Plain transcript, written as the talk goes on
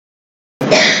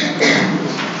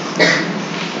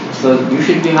So you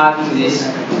should be having this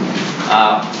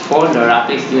folder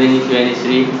Apex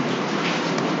 2023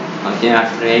 container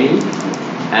training,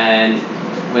 and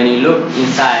when you look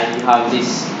inside you have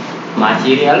these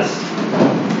materials.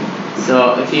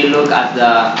 So if you look at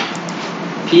the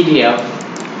PDF,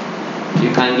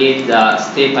 you can get the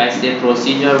step-by-step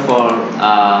procedure for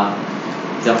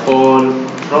the whole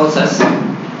process.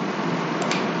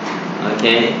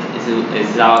 Okay,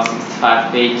 it's about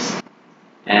 65 pages,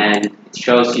 and it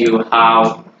shows you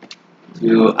how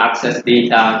to access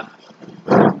data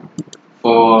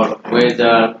for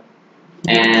weather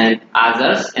and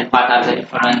others, and what are the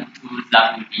different tools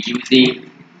that we'll be using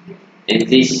in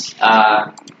this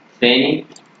training.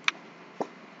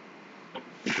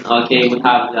 Okay, we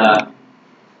have the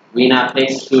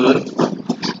WinApex tool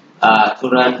to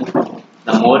run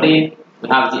the model. We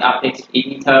have the Apex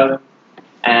editor,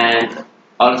 and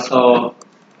also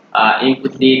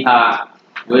input data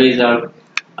weather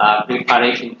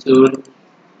preparation tool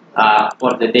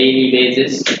for the daily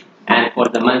basis and for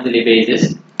the monthly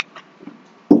basis.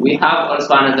 We have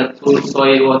also another tool,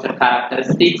 soil water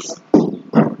characteristics,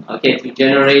 okay, to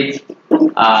generate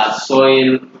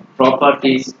soil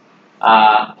properties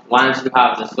once you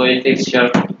have the soil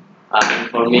texture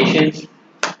information.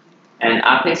 And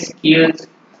Apex Skills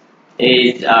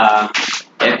is a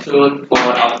tool for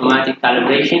automatic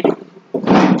calibration.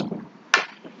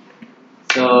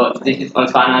 So this is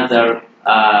also another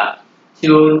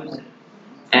tool,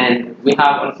 and we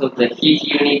have also the heat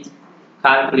unit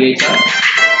calculator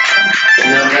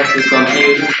in order to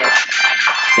compute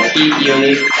the heat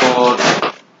unit for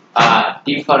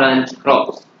different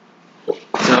crops.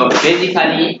 So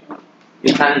basically,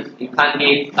 you can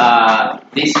get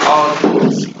these all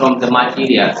tools from the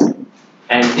materials,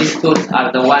 and these tools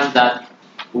are the ones that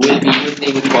we'll be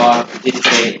using for this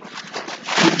training.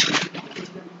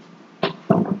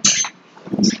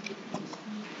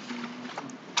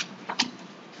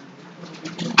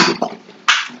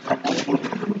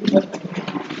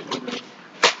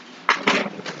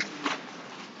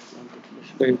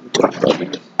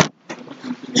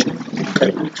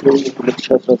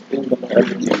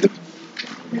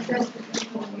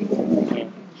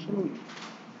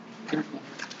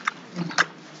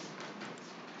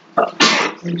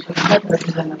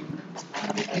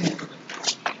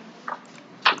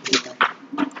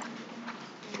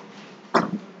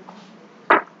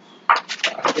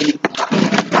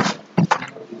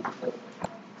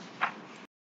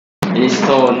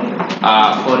 Install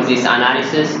for this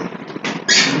analysis.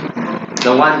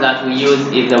 The one that we use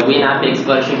is the WinApex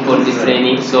version for this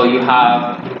training. So you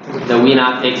have the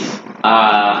WinApex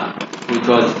which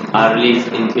was released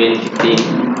in 2015.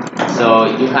 So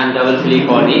you can double click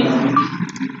on it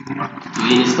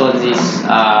to install this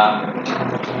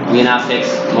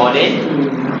WinApex model.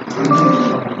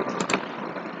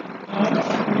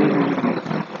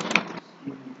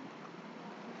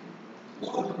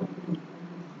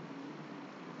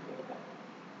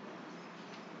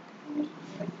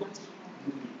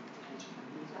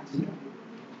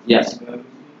 Yes.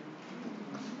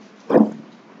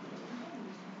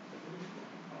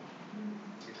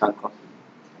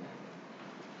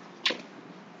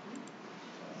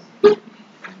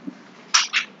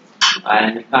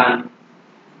 And you can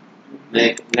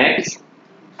make next.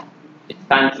 You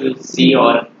can choose C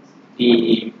or D.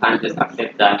 You can just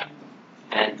accept that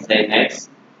and say next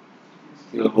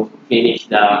to finish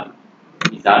the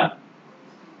result.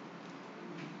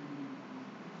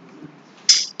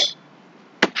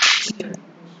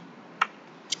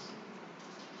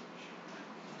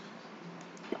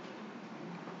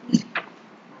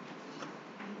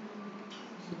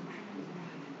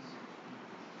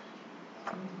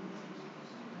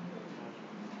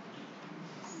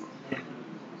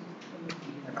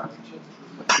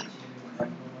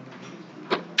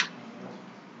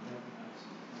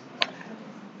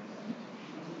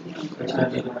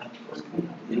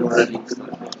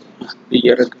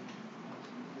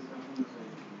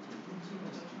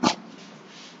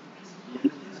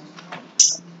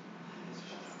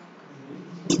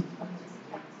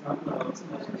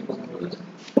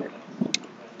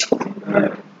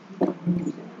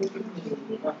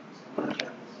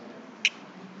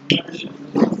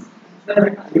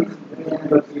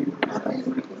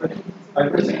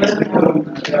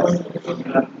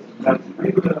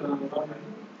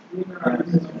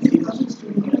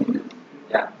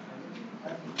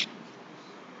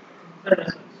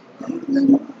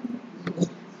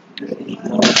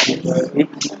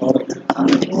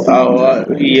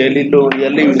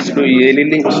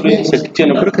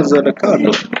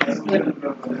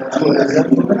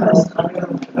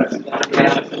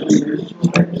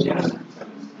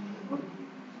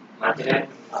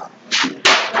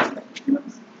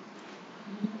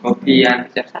 kopi yang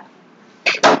biasa.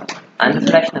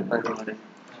 Unfresh na baru.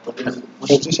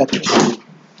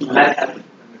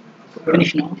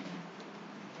 Finish now.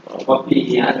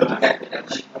 Kopi yang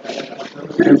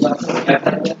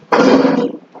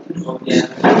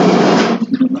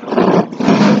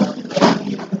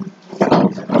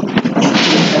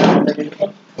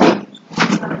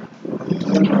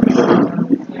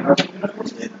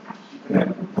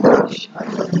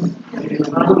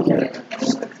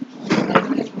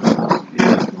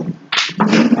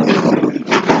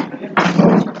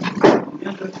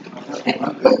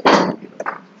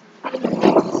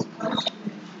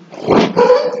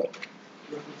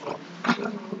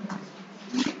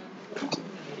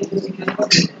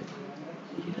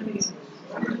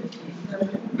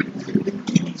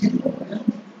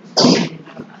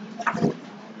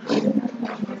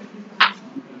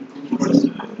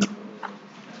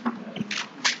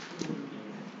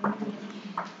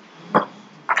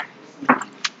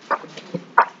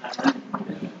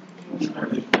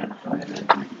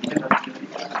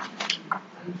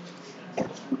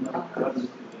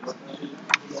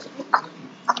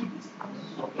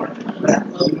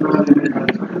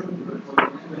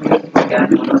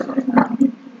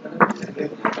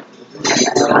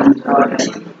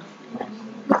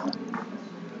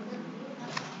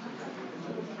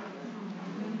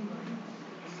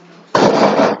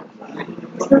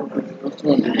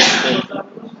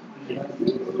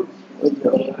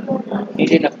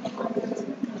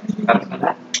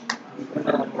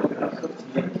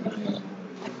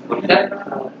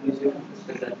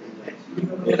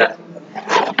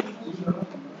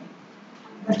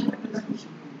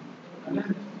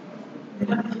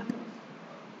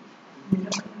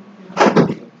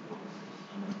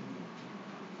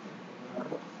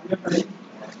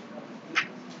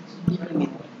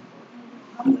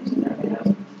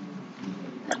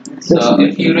So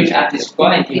if you reach at this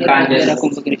point, you can just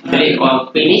click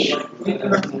on finish.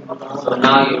 So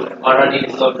now you already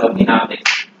installed the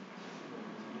graphics.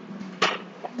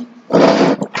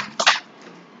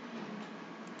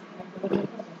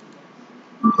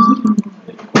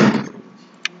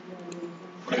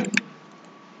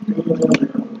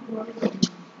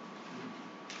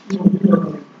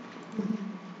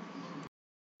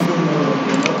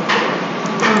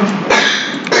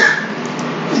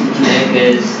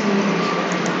 Next,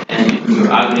 and if you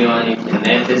agree on it, the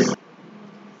next.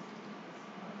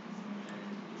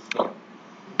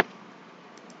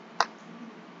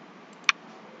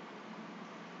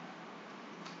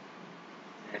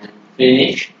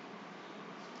 Finish.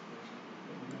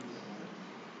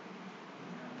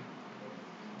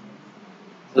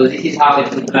 So this is how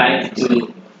it looks like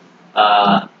to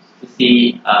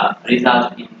see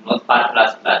result in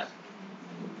Notepad++.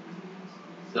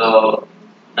 So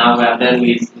now we are done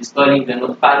with installing the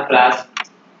Notepad++.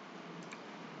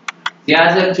 The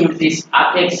other tool, this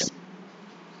Apex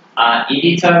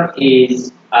editor,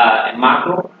 is a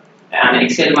macro, an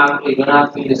Excel macro. You don't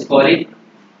have to install it.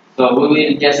 So we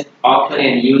will just open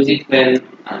and use it when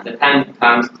the time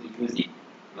comes to use it.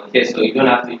 Okay, so you don't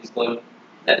have to install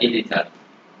the editor.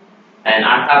 And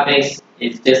Arcapex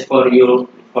is just for your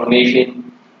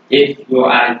information. If you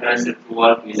are interested to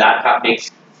work with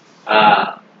Arcapex,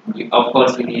 of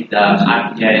course you need the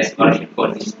ArcGIS version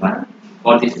for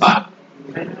this part.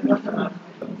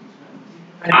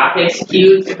 Apex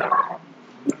skills.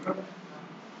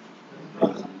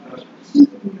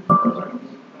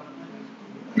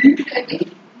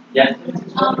 Yeah.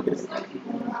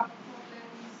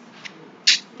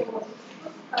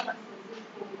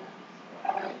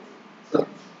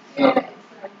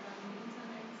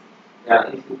 Yeah,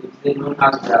 if they don't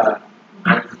have the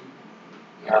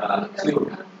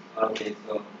tool, okay,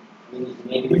 so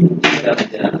maybe we need the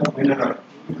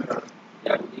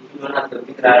yeah, if you don't have the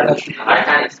mineral, I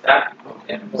can extract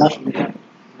it from them.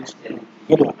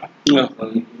 Yeah. So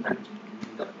you can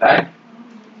apply.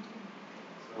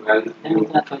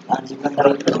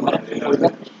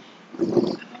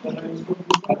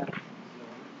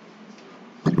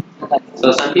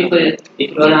 So some people, if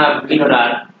you don't have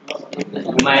mineral,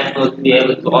 you might not be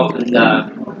able to open the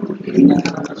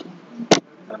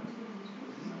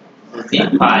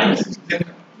zip files.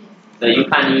 So you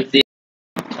can use it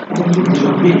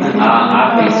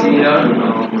Apex mirror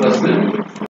or cluster.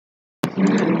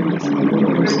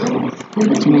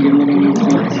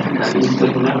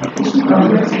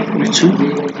 Which one?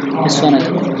 This one, I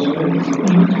think.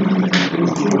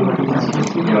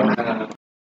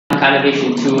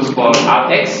 Calibration tools for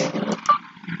Apex.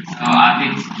 So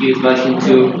Apex use version 2.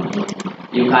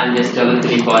 You can just double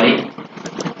click on it.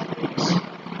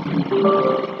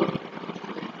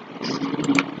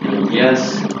 Yes.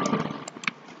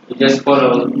 you just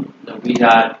follow the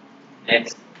wizard.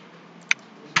 Next,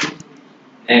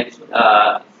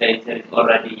 say there is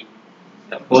already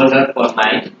a folder for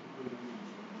mine.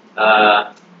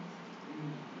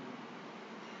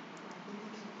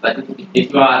 But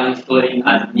if you are installing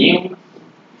as new, you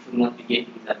should not be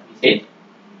getting that message.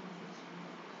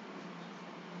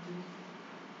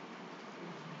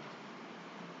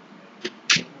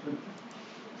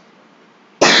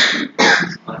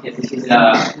 Okay, this is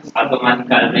the automatic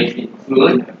calibration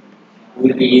tool.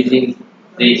 We'll be using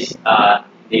this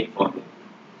default.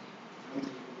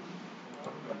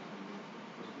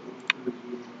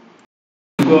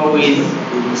 Go with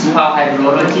super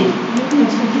hydrology.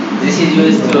 This is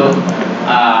used to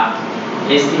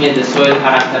estimate the soil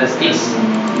characteristics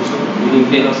using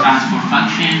furrow transport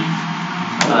function.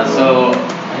 So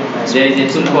there is a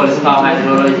tool called super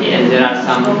hydrology, and there are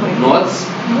some nodes.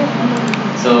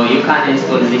 So you can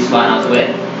install this one as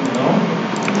well.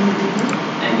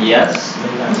 And yes,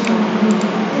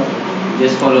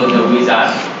 just follow the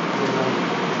wizard.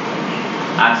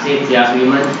 Accept the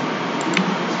agreement.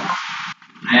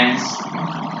 Next.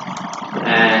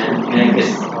 And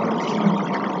next.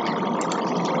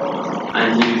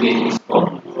 And you get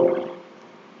installed.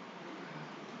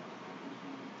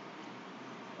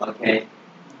 Okay.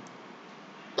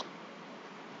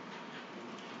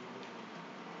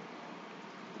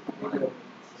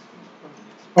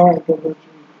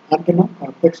 Antenna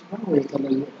apex na o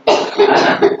talaga.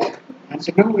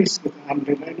 Antenna is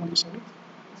underline on something.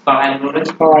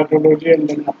 Hydrology and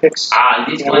then apex.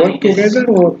 This they one work together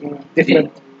or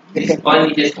different? This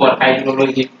one is for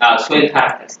hydrology, soil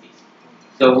characteristics.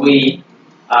 So we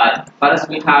first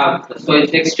we have the soil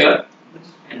texture,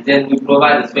 and then we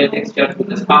provide the soil texture to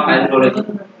the spark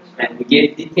hydrology, and we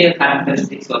give detailed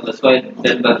characteristics of the soil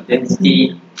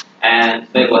density and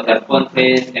soil water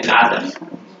content and others.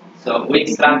 So we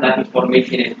extract that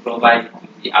information and provide it to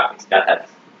the Apex database.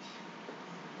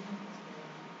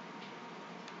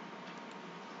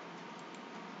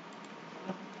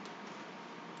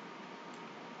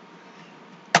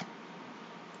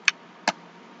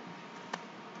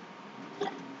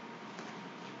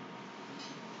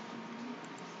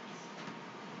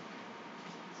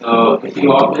 So if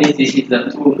you open it, this is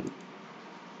the tool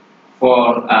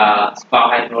for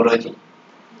spark hydrology.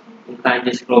 You can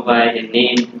just provide a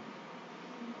name.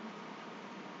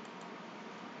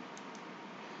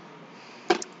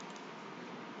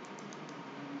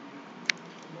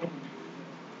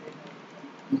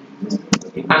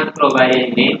 You can provide a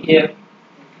name here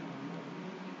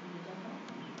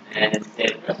and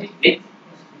save it.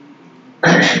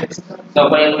 So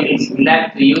when we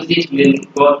like to use it, we'll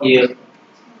go here.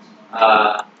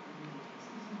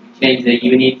 We change the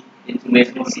unit into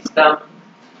measuring system.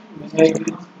 We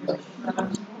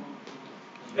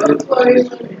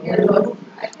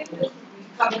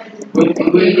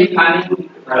will be coming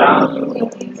around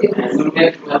and we'll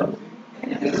make sure it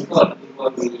is installed before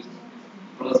we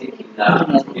proceed with the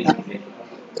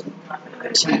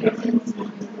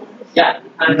yeah, you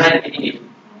can write it.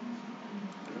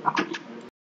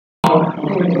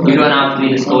 You don't have to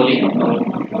install it.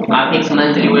 Apex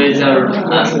monthly weather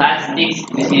statistics,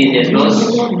 this is a loss.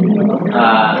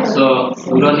 So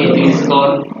we don't need to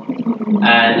install,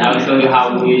 and I'll show you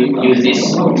how we use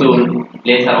this tool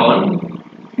later on.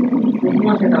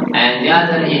 And the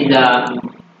other is the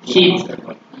heat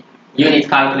unit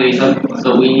calculation.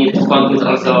 So we need to compute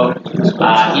also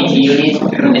heat unit.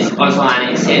 It's also an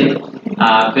Excel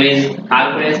based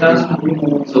calculator.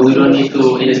 So we don't need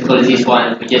to install this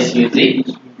one, we just use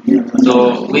it.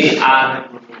 So we are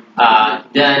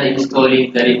done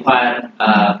installing the required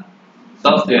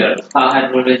software, spark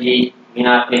hydrology,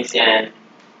 Apex, and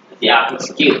the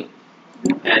Apex Q,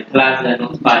 and plus the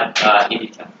notepad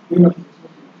editor.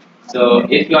 So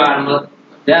if you are not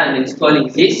done installing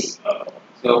this,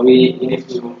 so we need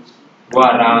to go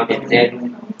around and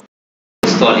then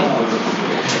install it.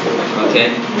 Okay.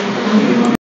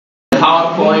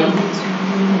 PowerPoint.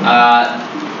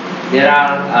 There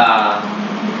are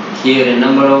here a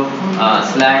number of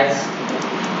slides.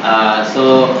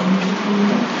 So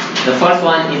the first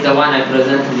one is the one I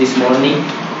presented this morning,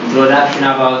 introduction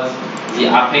about the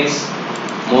Apex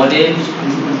model,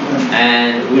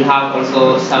 and we'll have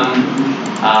also some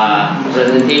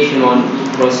presentation on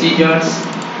procedures,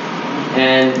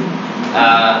 and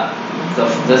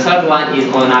the third one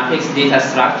is on Apex data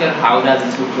structure, how does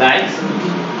it look like.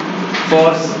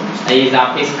 Fourth is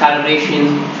Apex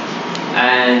calibration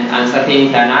and uncertainty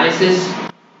analysis,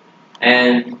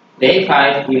 and day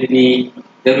 5 will be,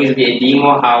 there will be a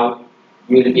demo how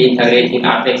we will be integrating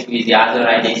Apex with the other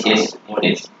IDCS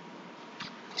models.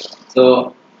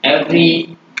 So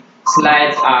every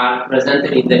slides are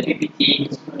presented in the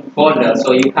PPT folder,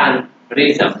 so you can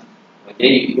read them.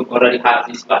 Okay, you already have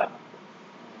this one.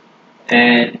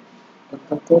 And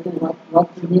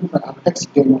what do you mean by Apex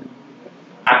demo?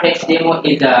 Apex demo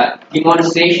is a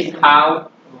demonstration how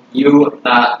you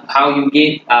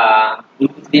get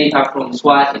input data from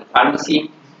SWOT and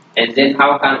pharmacy, and then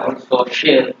how can also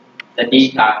share the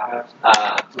data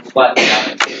to SWOT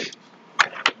and pharmacy.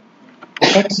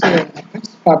 Apex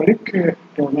public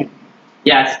domain.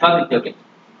 Yeah, it's public domain.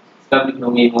 It's public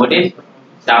domain model.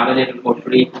 It's available for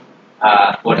free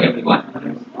for everyone.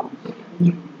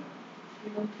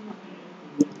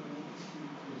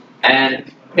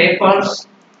 And papers,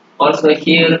 also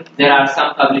here there are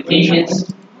some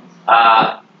publications,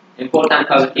 important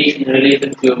publications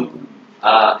related to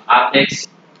Apex,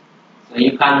 so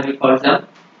you can refer them.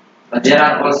 But there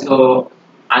are also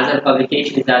other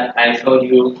publications that I showed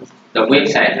you the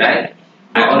website, right?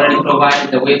 I already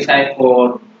provided the website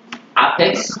for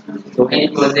Apex, so when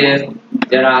you go there,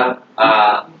 there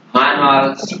are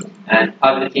manuals and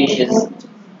publications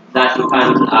that you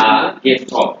can get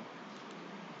from.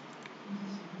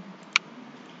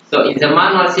 So in the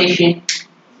manual section,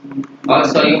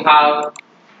 also you have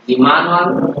the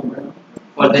manual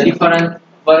for the different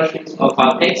versions of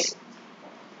Apex.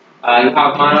 You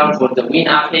have manual for the Win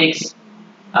Apex,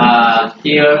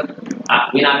 here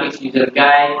Win Apex user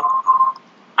guide,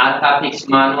 Alt Apex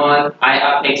manual,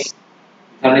 iApex,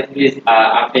 alternative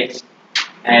Apex,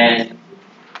 and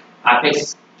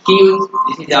Apex skills.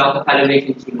 This is the auto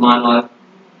calibration tool manual,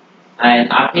 and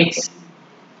Apex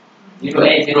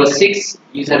 0806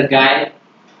 user guide.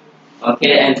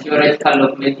 Okay, and theoretical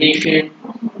documentation,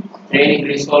 training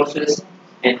resources,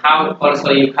 and how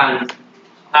also you can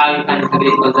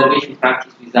integrate conservation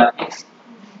practice with Apex.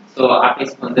 So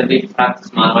Apex conservation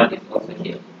practice manual is also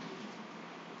here.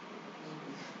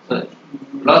 So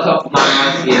lots of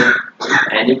manuals here,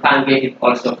 and you can get it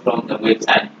also from the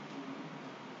website.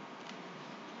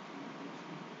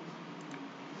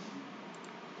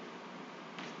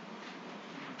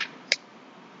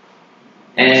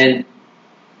 And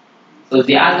so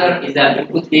the other is the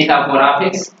input data for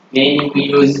Apex. Mainly we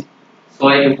use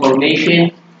soil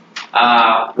information,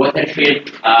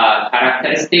 watershed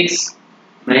characteristics,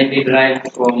 mainly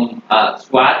derived from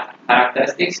SWOT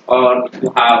characteristics, or if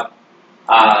you have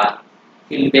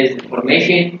field-based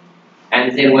information,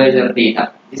 and then weather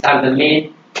data. These are the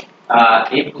main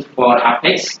inputs for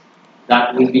Apex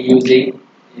that we'll be using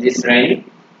in this training.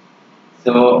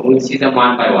 So we'll see them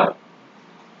one by one.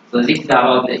 So this is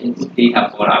about the input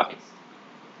data for Apex.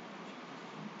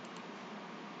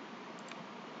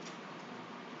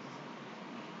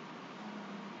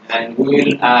 And we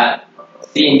will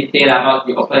see in detail about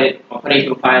the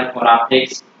operation file for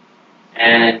Apex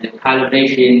and the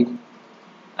calibration,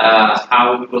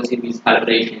 how we proceed with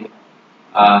calibration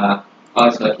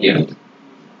also here.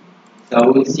 So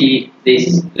we will see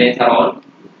this later on.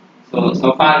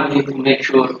 So far we need to make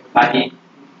sure that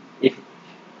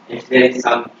if there is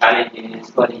some challenge in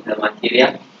installing the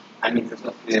material, I mean the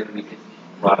software we can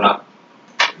run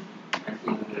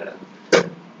until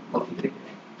complete.